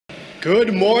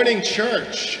Good morning,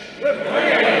 church. Good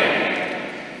morning.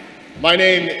 My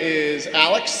name is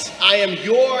Alex. I am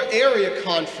your area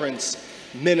conference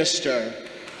minister.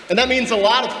 And that means a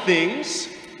lot of things,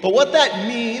 but what that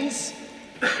means,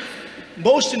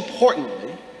 most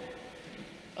importantly,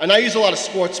 and I use a lot of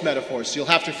sports metaphors, so you'll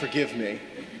have to forgive me,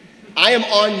 I am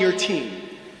on your team.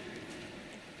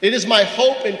 It is my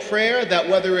hope and prayer that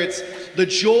whether it's the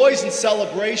joys and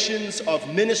celebrations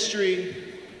of ministry,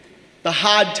 the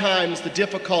hard times, the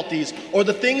difficulties, or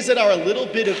the things that are a little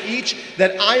bit of each,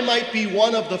 that I might be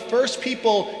one of the first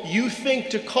people you think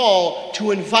to call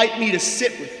to invite me to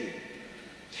sit with you,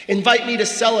 invite me to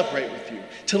celebrate with you,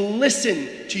 to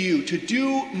listen to you, to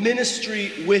do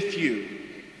ministry with you.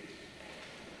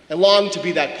 I long to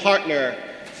be that partner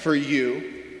for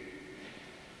you.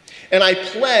 And I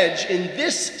pledge in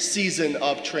this season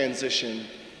of transition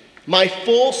my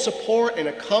full support and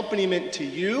accompaniment to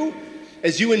you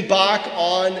as you embark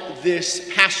on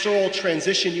this pastoral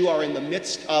transition you are in the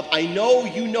midst of. I know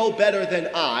you know better than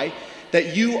I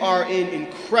that you are in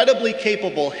incredibly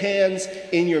capable hands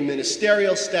in your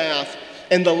ministerial staff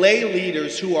and the lay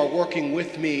leaders who are working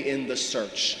with me in the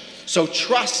search. So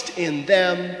trust in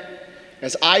them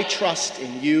as I trust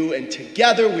in you, and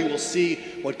together we will see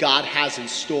what God has in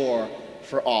store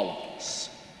for all of us.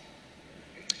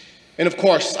 And of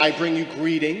course, I bring you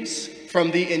greetings from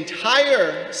the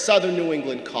entire Southern New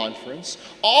England Conference,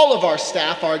 all of our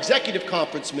staff, our executive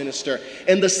conference minister,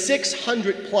 and the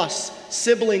 600 plus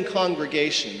sibling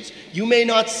congregations you may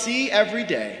not see every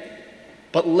day,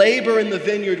 but labor in the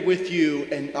vineyard with you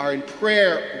and are in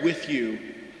prayer with you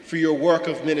for your work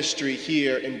of ministry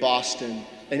here in Boston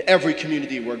and every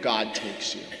community where God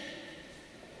takes you.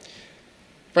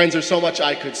 Friends, there's so much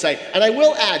I could say. And I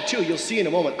will add, too, you'll see in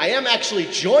a moment, I am actually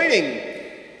joining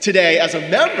today as a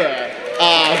member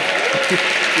of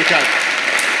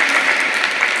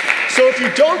So if you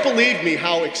don't believe me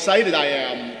how excited I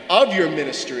am of your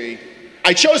ministry,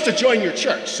 I chose to join your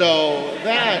church. So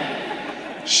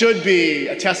that should be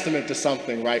a testament to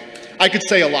something, right? I could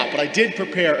say a lot, but I did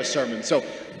prepare a sermon. So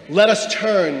let us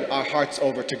turn our hearts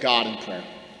over to God in prayer.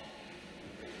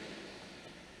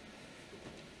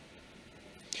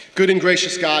 Good and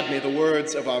gracious God, may the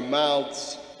words of our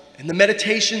mouths and the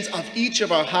meditations of each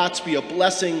of our hearts be a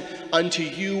blessing unto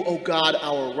you, O God,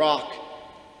 our rock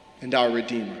and our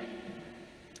Redeemer.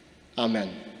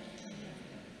 Amen.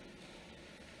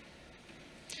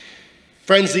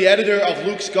 Friends, the editor of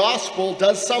Luke's Gospel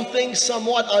does something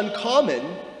somewhat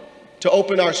uncommon to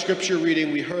open our scripture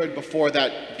reading we heard before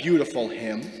that beautiful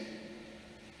hymn.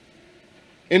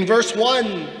 In verse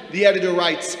 1, the editor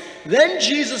writes, "Then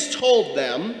Jesus told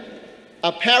them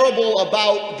a parable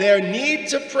about their need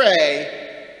to pray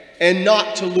and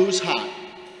not to lose heart."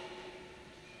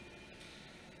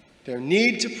 Their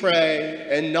need to pray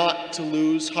and not to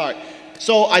lose heart.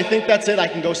 So I think that's it. I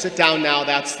can go sit down now.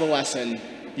 That's the lesson.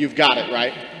 You've got it,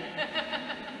 right?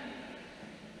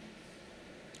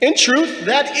 In truth,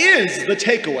 that is the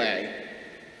takeaway.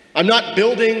 I'm not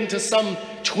building to some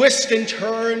twist and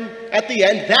turn at the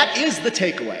end. That is the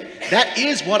takeaway. That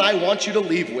is what I want you to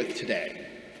leave with today.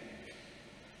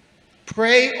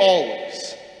 Pray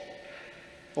always,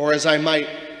 or as I might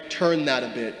turn that a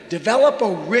bit, develop a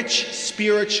rich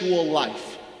spiritual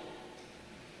life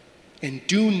and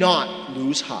do not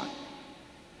lose heart.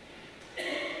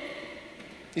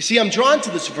 You see, I'm drawn to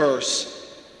this verse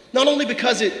not only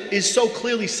because it is so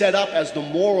clearly set up as the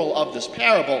moral of this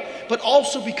parable, but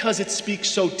also because it speaks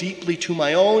so deeply to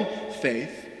my own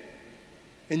faith,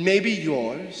 and maybe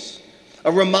yours,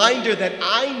 a reminder that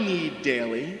I need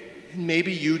daily, and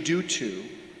maybe you do too.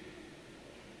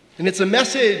 And it's a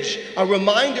message, a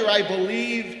reminder, I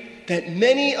believe, that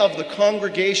many of the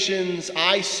congregations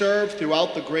I serve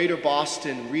throughout the greater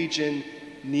Boston region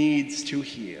needs to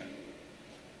hear.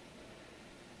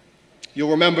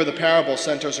 You'll remember the parable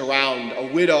centers around a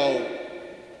widow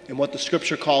and what the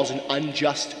scripture calls an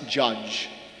unjust judge.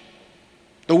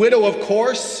 The widow, of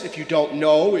course, if you don't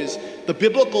know, is the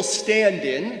biblical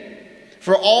stand-in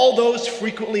for all those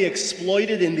frequently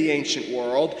exploited in the ancient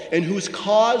world and whose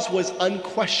cause was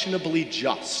unquestionably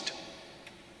just.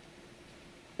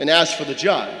 And as for the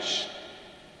judge,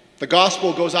 the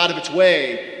gospel goes out of its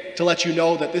way to let you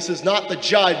know that this is not the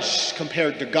judge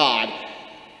compared to God.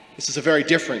 This is a very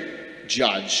different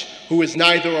judge who is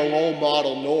neither a role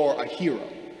model nor a hero.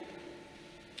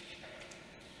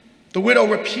 The widow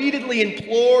repeatedly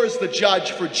implores the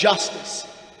judge for justice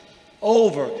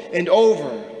over and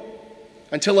over,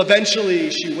 until eventually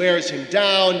she wears him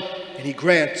down and he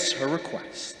grants her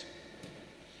request.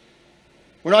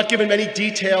 We're not given many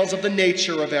details of the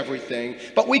nature of everything,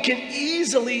 but we can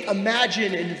easily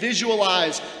imagine and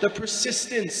visualize the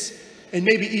persistence and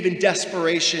maybe even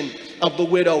desperation of the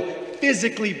widow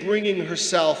physically bringing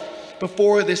herself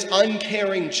before this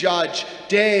uncaring judge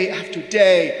day after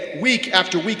day, week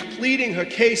after week, pleading her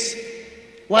case,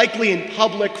 likely in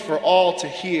public for all to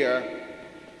hear.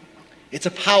 It's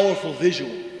a powerful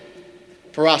visual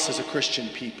for us as a Christian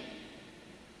people.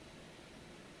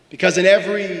 Because in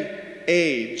every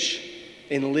age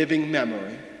in living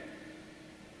memory,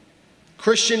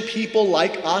 Christian people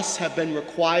like us have been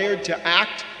required to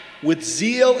act with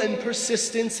zeal and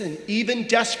persistence and even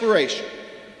desperation,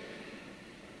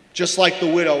 just like the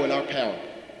widow in our parable.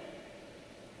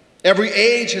 Every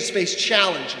age has faced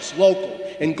challenges, local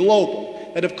and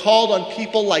global, that have called on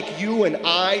people like you and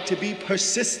I to be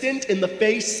persistent in the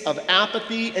face of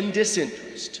apathy and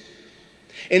disinterest.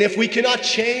 And if we cannot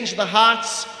change the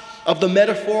hearts of the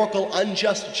metaphorical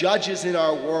unjust judges in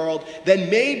our world, then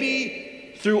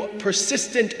maybe through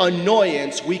persistent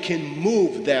annoyance we can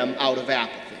move them out of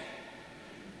apathy.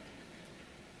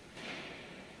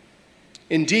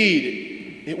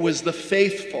 Indeed, it was the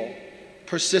faithful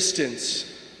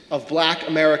persistence of Black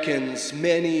Americans,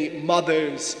 many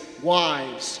mothers,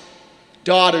 wives,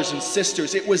 daughters, and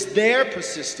sisters. It was their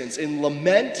persistence in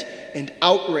lament and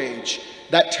outrage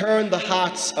that turned the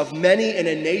hearts of many in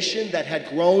a nation that had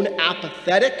grown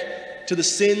apathetic to the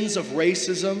sins of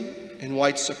racism and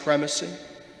white supremacy.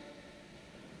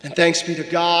 And thanks be to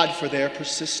God for their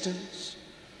persistence.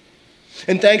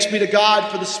 And thanks be to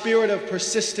God for the spirit of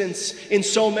persistence in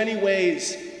so many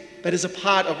ways that is a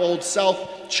part of Old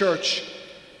South Church.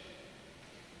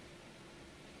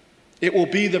 It will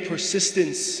be the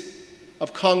persistence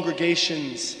of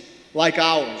congregations like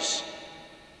ours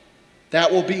that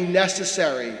will be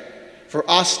necessary for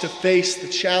us to face the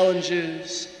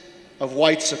challenges of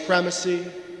white supremacy,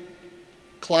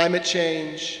 climate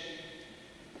change,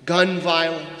 gun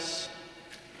violence,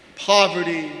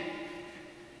 poverty.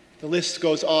 The list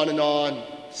goes on,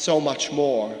 so much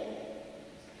more.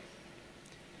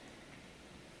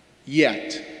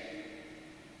 Yet,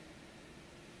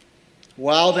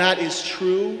 while that is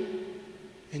true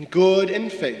and good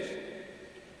and faithful,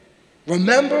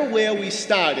 remember where we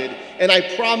started, and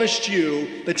I promised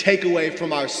you the takeaway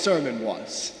from our sermon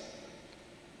was.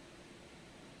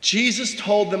 Jesus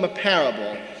told them a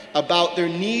parable about their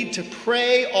need to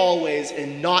pray always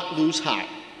and not lose heart.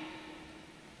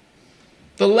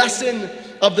 The lesson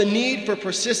of the need for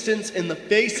persistence in the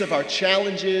face of our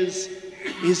challenges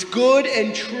is good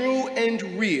and true and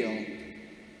real.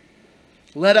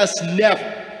 Let us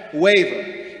never waver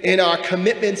in our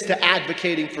commitments to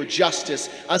advocating for justice,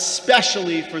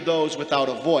 especially for those without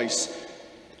a voice.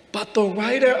 But the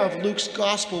writer of Luke's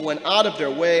gospel went out of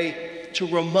their way to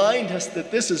remind us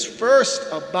that this is first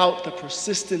about the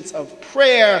persistence of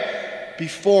prayer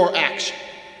before action,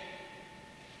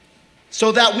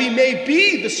 so that we may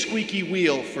be the squeaky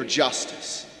wheel for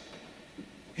justice,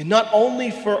 and not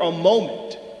only for a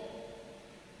moment,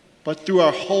 but through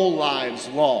our whole lives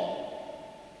long.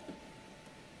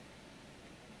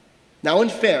 Now, in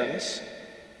fairness,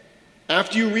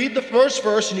 after you read the first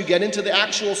verse and you get into the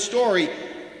actual story,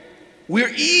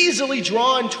 we're easily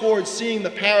drawn towards seeing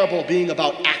the parable being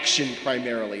about action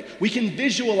primarily. We can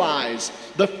visualize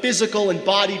the physical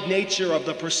embodied nature of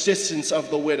the persistence of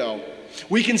the widow.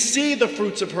 We can see the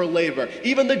fruits of her labor.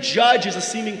 Even the judge is a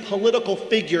seeming political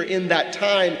figure in that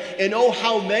time. And oh,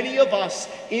 how many of us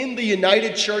in the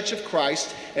United Church of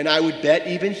Christ, and I would bet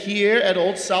even here at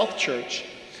Old South Church,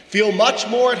 feel much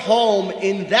more at home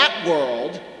in that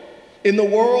world, in the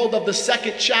world of the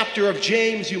second chapter of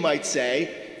James, you might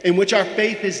say, in which our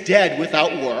faith is dead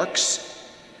without works.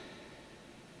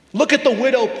 Look at the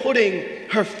widow putting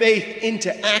her faith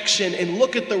into action, and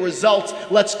look at the results.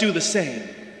 Let's do the same.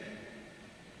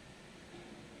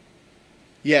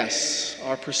 Yes,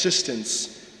 our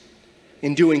persistence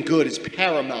in doing good is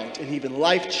paramount and even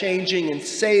life-changing and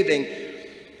saving.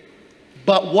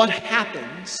 But what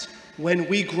happens when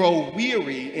we grow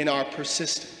weary in our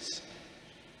persistence?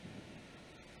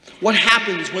 What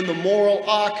happens when the moral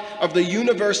arc of the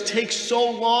universe takes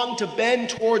so long to bend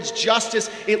towards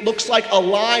justice, it looks like a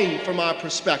line from our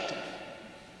perspective?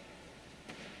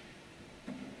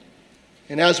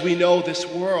 And as we know, this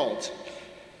world,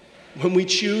 when we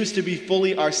choose to be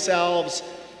fully ourselves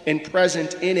and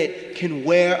present in it, can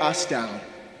wear us down.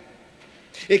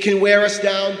 It can wear us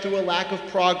down through a lack of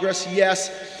progress,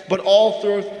 yes, but all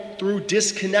through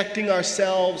disconnecting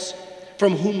ourselves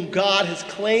from whom God has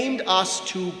claimed us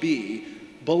to be,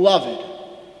 beloved,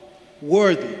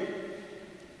 worthy,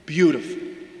 beautiful.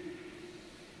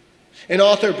 And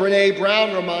author Brene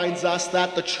Brown reminds us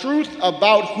that the truth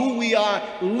about who we are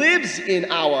lives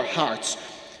in our hearts.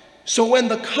 So when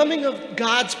the coming of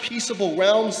God's peaceable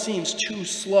realm seems too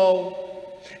slow,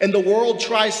 and the world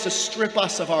tries to strip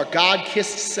us of our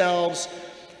God-kissed selves,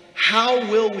 how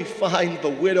will we find the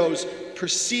widow's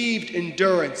perceived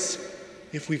endurance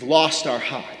if we've lost our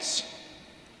hearts?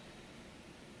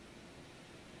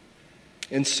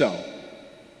 And so,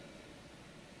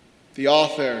 the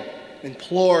author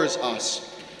implores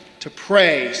us to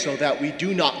pray so that we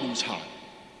do not lose heart,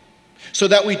 so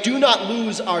that we do not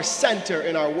lose our center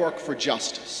in our work for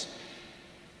justice.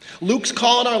 Luke's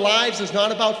call in our lives is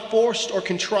not about forced or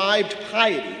contrived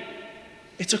piety.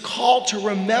 It's a call to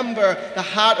remember the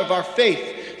heart of our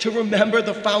faith, to remember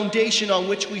the foundation on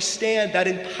which we stand that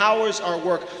empowers our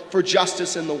work for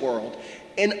justice in the world,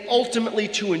 and ultimately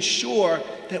to ensure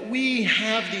that we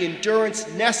have the endurance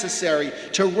necessary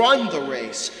to run the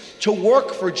race, to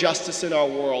work for justice in our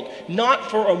world, not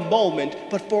for a moment,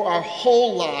 but for our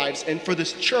whole lives and for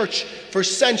this church for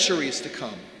centuries to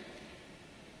come.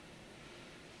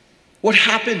 What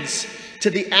happens to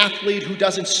the athlete who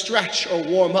doesn't stretch or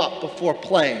warm up before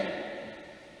playing,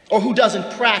 or who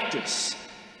doesn't practice?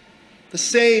 The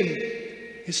same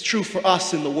is true for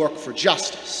us in the work for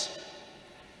justice.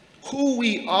 Who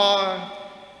we are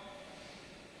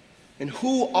and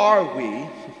who are we,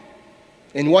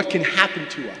 and what can happen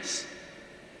to us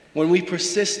when we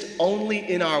persist only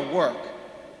in our work,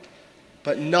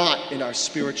 but not in our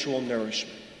spiritual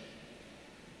nourishment.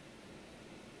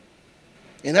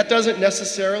 And that doesn't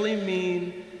necessarily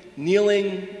mean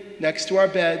kneeling next to our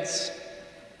beds,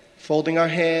 folding our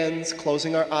hands,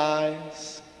 closing our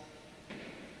eyes,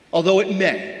 although it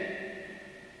may,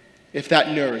 if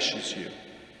that nourishes you.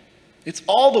 It's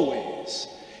all the ways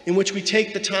in which we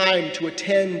take the time to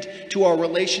attend to our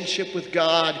relationship with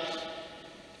God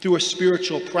through a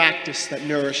spiritual practice that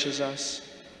nourishes us.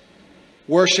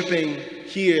 Worshiping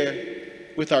here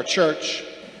with our church,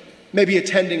 maybe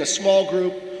attending a small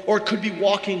group, or it could be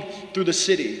walking through the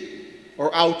city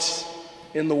or out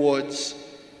in the woods.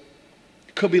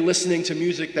 It could be listening to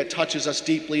music that touches us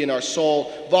deeply in our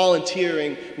soul,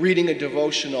 volunteering, reading a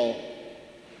devotional.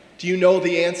 Do you know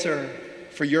the answer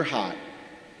for your heart?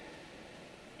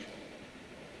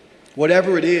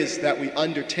 Whatever it is that we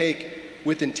undertake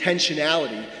with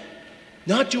intentionality,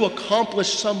 not to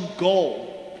accomplish some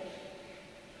goal,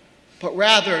 but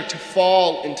rather to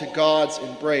fall into God's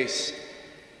embrace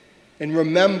and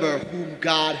remember whom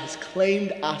God has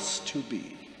claimed us to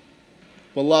be.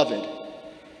 Beloved,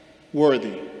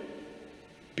 worthy,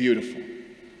 beautiful.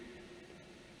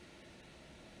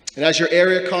 And as your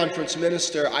area conference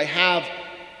minister, I have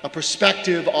a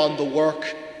perspective on the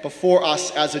work before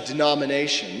us as a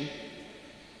denomination.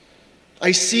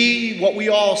 I see what we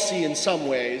all see in some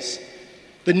ways,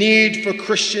 the need for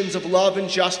Christians of love and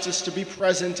justice to be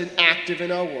present and active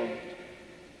in our world.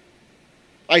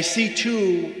 I see,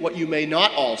 too, what you may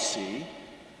not all see,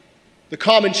 the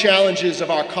common challenges of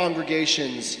our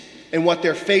congregations and what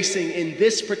they're facing in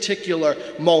this particular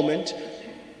moment,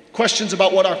 questions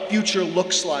about what our future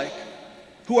looks like,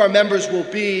 who our members will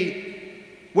be,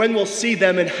 when we'll see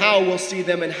them and how we'll see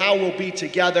them and how we'll be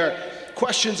together,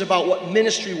 questions about what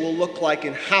ministry will look like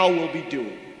and how we'll be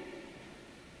doing.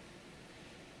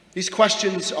 These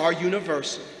questions are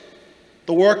universal.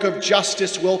 The work of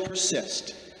justice will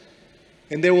persist,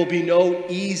 and there will be no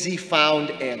easy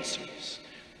found answers,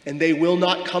 and they will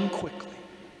not come quickly.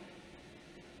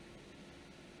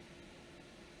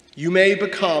 You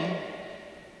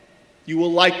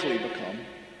will likely become,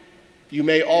 you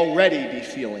may already be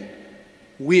feeling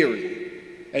weary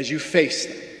as you face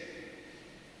them.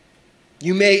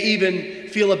 You may even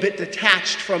feel a bit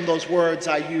detached from those words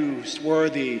I used,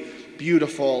 worthy,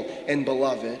 beautiful, and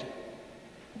beloved.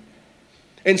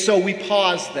 And so we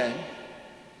pause then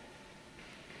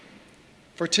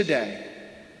for today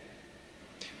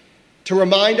to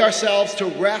remind ourselves to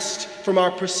rest from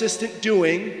our persistent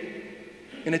doing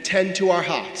and attend to our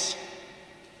hearts.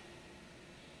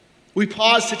 We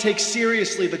pause to take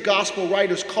seriously the gospel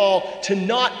writer's call to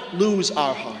not lose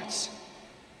our hearts.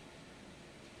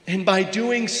 And by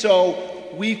doing so,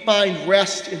 we find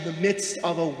rest in the midst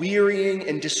of a wearying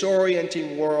and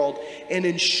disorienting world, and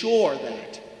ensure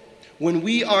that when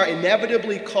we are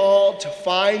inevitably called to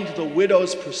find the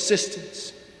widow's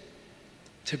persistence,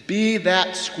 to be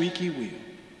that squeaky wheel,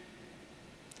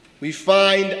 we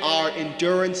find our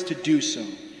endurance to do so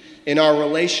in our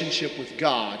relationship with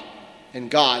God and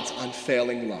God's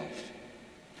unfailing love.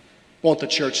 Won't the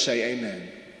church say amen?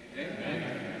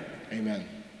 Amen. Amen.